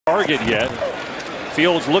target yet.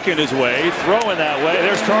 Fields looking his way, throwing that way.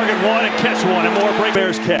 There's target one and catch one, and more break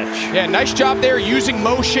Bears catch. Yeah, nice job there using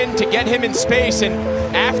motion to get him in space, and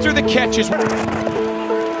after the catches. Fields,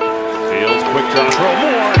 quick drop throw,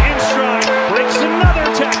 more in stride, breaks another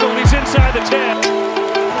tackle, and he's inside the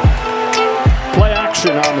 10. Play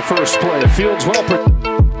action on the first play. Fields well protected,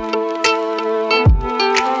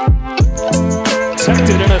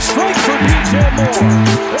 and a strike for DJ Moore.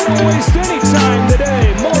 They don't waste any time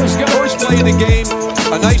today. Moore's got first play of the game.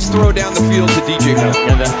 A nice throw down the field to DJ Moore.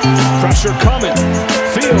 And the pressure coming.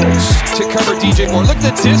 Fields to cover DJ Moore. Look at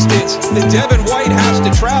the distance that Devin White has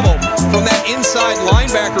to travel from that inside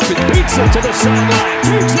linebacker. Beats it to the sideline.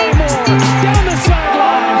 DJ Moore down the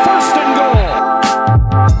sideline. First and goal.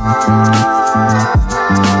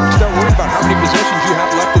 Don't worry about how many possessions you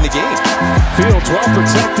have left in the game. Fields well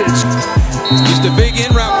protected. Just a big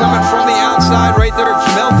in route coming from the outside right there.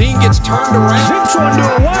 Jamel Dean gets turned around. Tips one to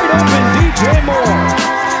a wide open DJ Moore.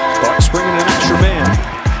 Bucks bringing an extra man.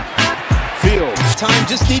 Fields. Time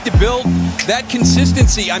just need to build that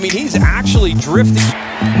consistency. I mean, he's actually drifting.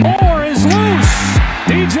 Moore is loose.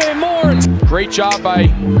 DJ Moore. Great job by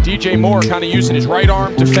DJ Moore, kind of using his right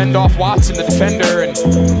arm to fend off Watson, the defender, and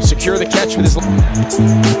secure the catch with his.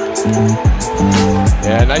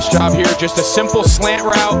 Yeah, nice job here. Just a simple slant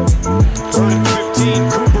route. Third and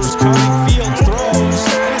 15. Cooper's coming. Fields throws.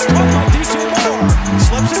 And it's caught by DJ Moore.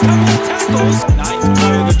 Slips a couple of tackles. Ninth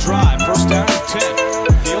play of the drive. First down and 10.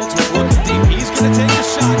 Fields was looking deep. He's going to take a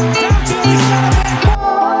shot. Downfield. He's got it.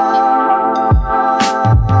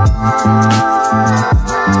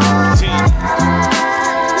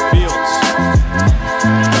 Fields.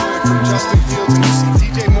 Forward from Justin Fields. And you see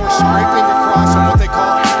DJ Moore scraping across on what they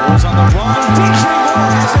call it. Goes on the run. DJ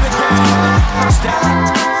Moore has it again. First down.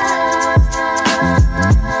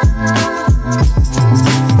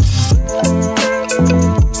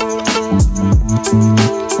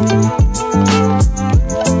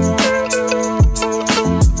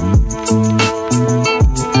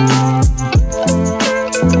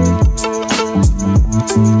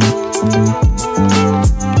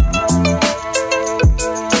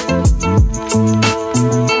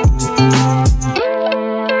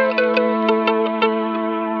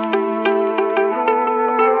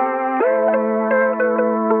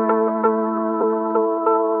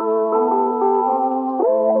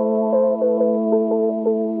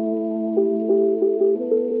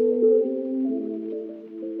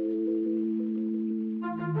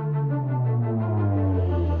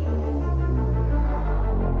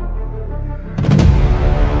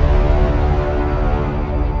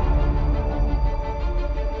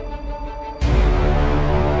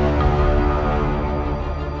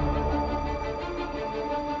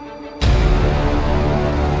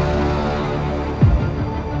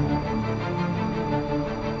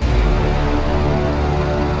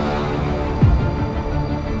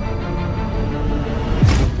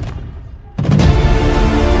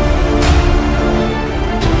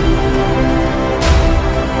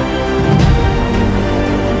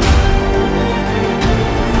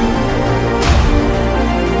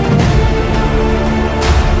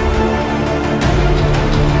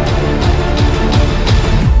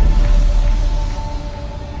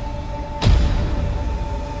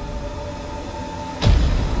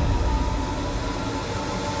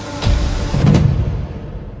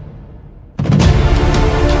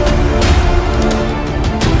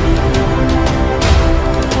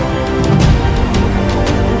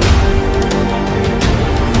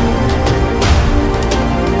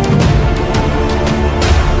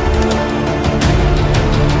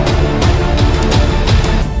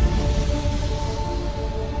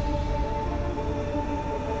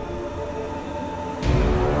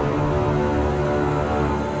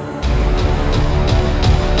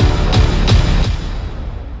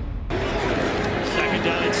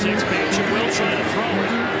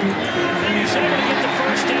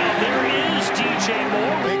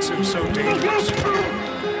 So dangerous.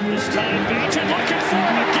 This time Bajan looking for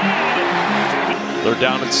him again. They're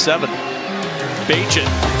down at 7. Bajan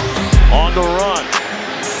on the run.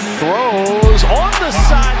 Throws on the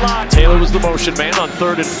sideline. Taylor was the motion man on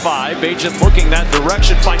 3rd and 5. Bajan looking that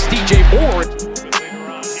direction, finds DJ Moore.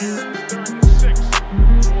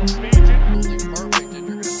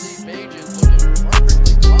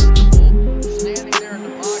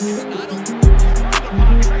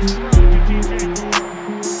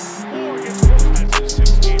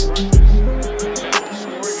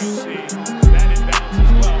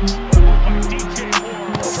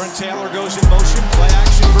 Taylor goes in motion, play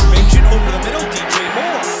action for Bajan over the middle, DJ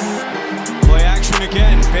Moore. Play action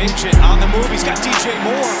again, Bajan on the move, he's got DJ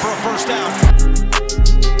Moore for a first down.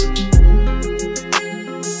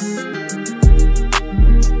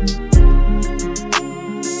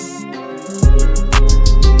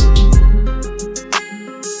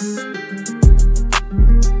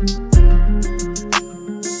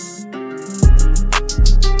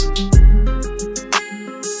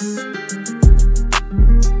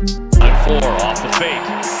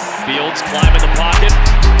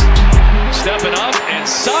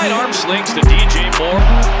 links to DJ Moore.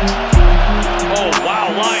 Oh,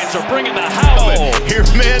 wow, Lions are bringing the house. You're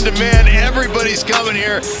man-to-man, everybody's coming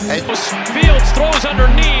here. And Fields throws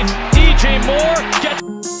underneath, DJ Moore gets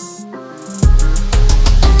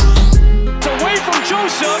away from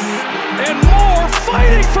Joseph, and Moore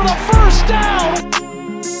fighting for the first down.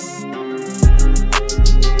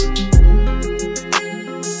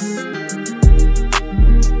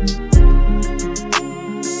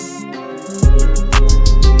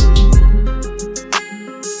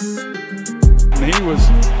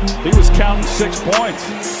 He was counting 6 points.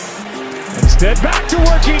 Instead, back to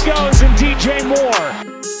work he goes, and DJ Moore.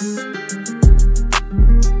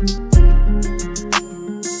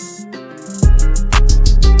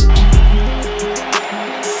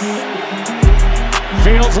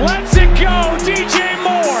 Fields lets it go, DJ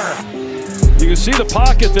Moore. You can see the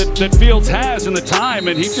pocket that Fields has in the time,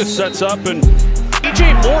 and he just sets up and...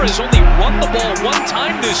 DJ Moore has only run the ball one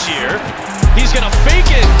time this year. He's going to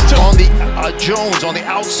fake it to on the Jones on the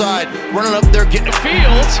outside, running up there, getting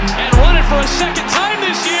Fields, and running for a second time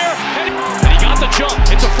this year. And he got the jump.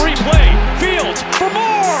 It's a free play. Fields for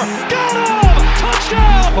Moore. Got him!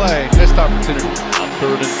 Touchdown! play, missed opportunity. On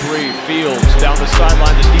 3rd and 3, Fields down the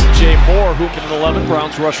sideline to DJ Moore, who can 11.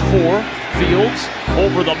 Browns rush 4. Fields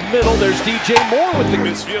over the middle. There's DJ Moore with the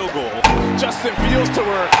missed field goal. Justin Fields to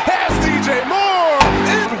work. Has DJ Moore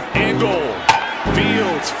in goal.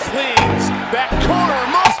 Fields flings that corner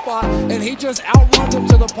spot, and he just outruns him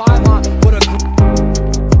to the pylon with a.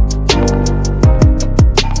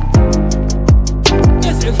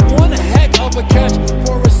 This is one heck of a catch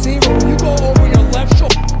for a receiver when you go over your left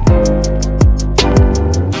shoulder.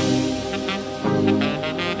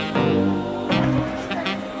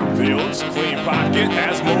 Fields, clean pocket,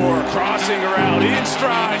 has Moore crossing around in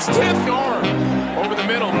stride, stiff arm over the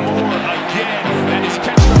middle. Moore again. That is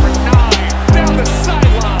catch number 9 down the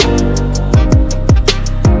sideline.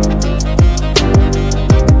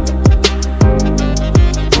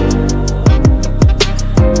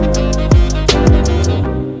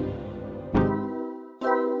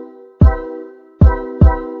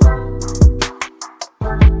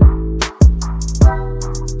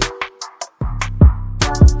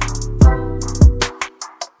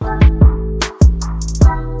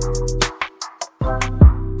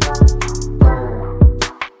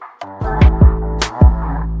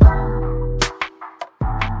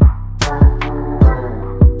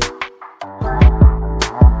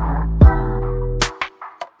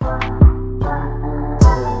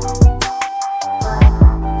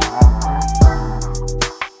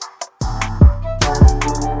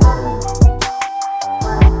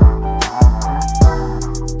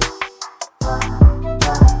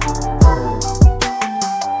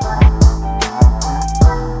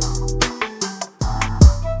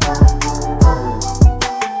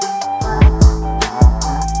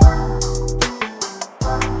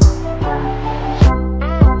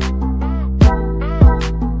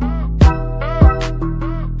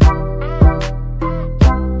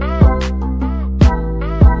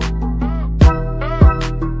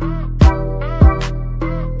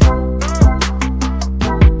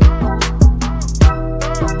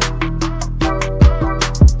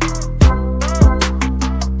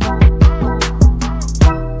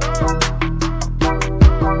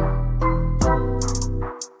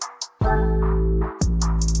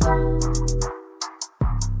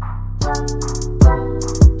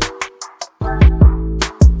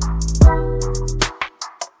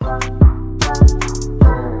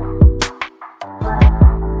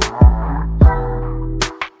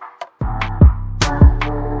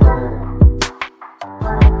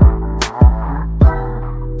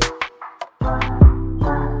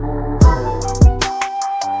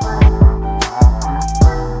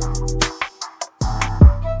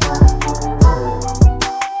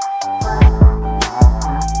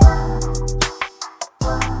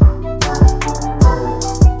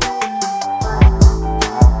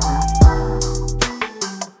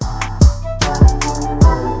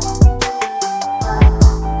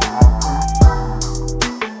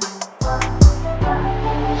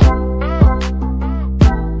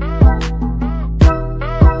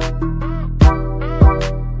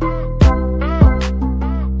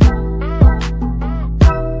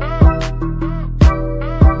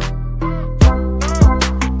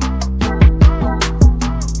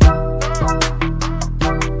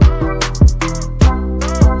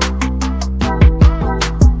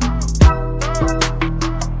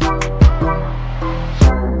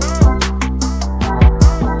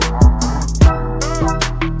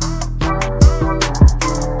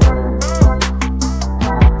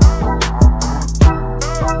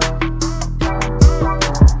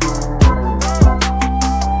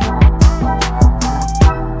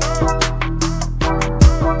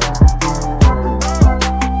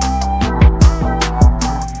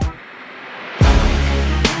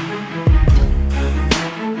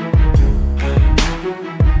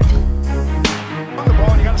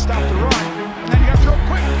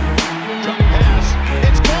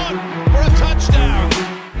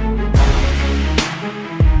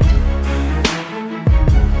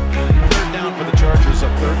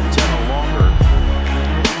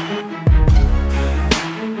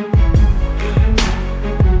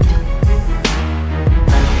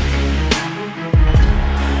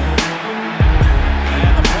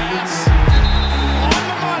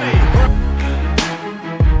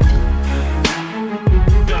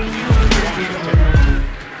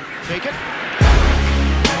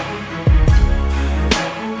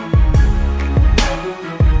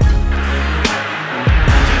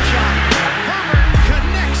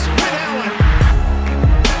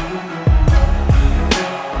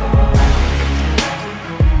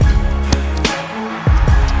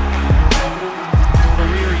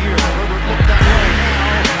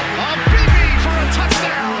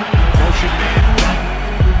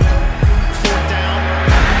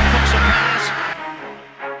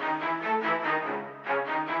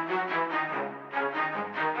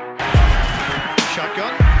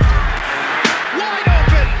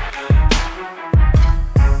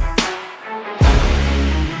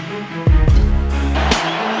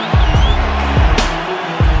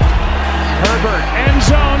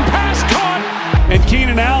 And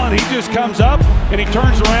Keenan Allen, he just comes up and he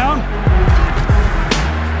turns around.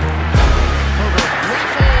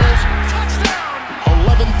 Touchdown!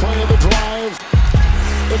 11th play of the drive.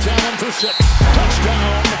 It's Allen for 6.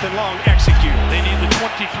 Touchdown. And long execute. They need the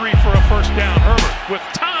 23 for a first down. Herbert with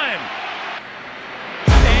time.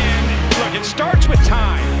 And look, it starts with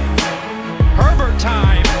time. Herbert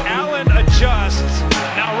time. Allen adjusts.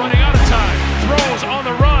 Now running out of time. Throws on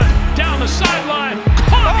the run. Down the sideline.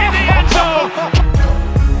 Caught in the end zone.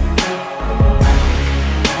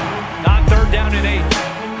 On 3rd down and 8.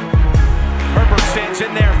 Herbert stands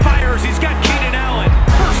in there. Fires. He's got Keenan Allen.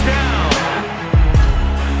 First down.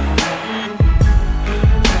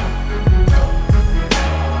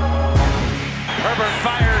 Herbert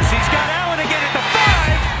fires. He's got Allen again at the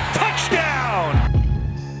 5. Touchdown.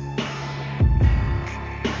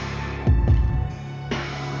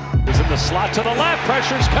 He's in the slot to the left.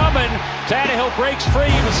 Pressure's coming. Tannehill breaks free.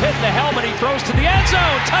 He was hitting the helmet. He throws to the end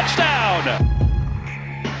zone. Touchdown.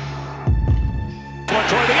 One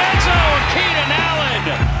toward the end zone. Keenan Allen.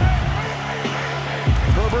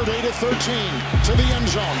 Herbert 8 of 13 to the end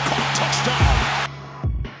zone. Caught. Touchdown.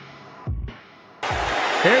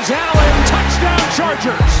 Here's Allen. Touchdown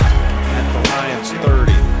Chargers. At the Lions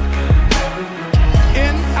 30.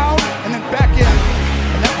 In, out, and then back in.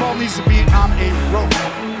 And that ball needs to be on a rope.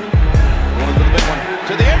 Going for the big one.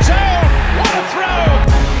 To the end zone. What a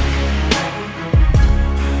throw.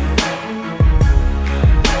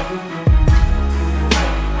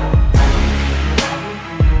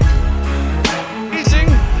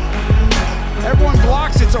 Everyone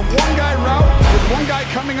blocks. It's a one-guy route with one guy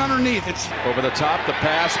coming underneath. It's Over the top, the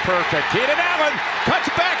pass, perfect. Keenan Allen cuts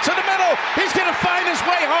back to the middle. He's going to find his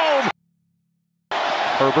way home.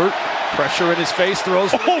 Herbert, pressure in his face,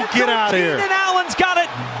 throws. Oh, get out of here. Keenan Allen's got it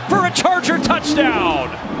for a Charger touchdown.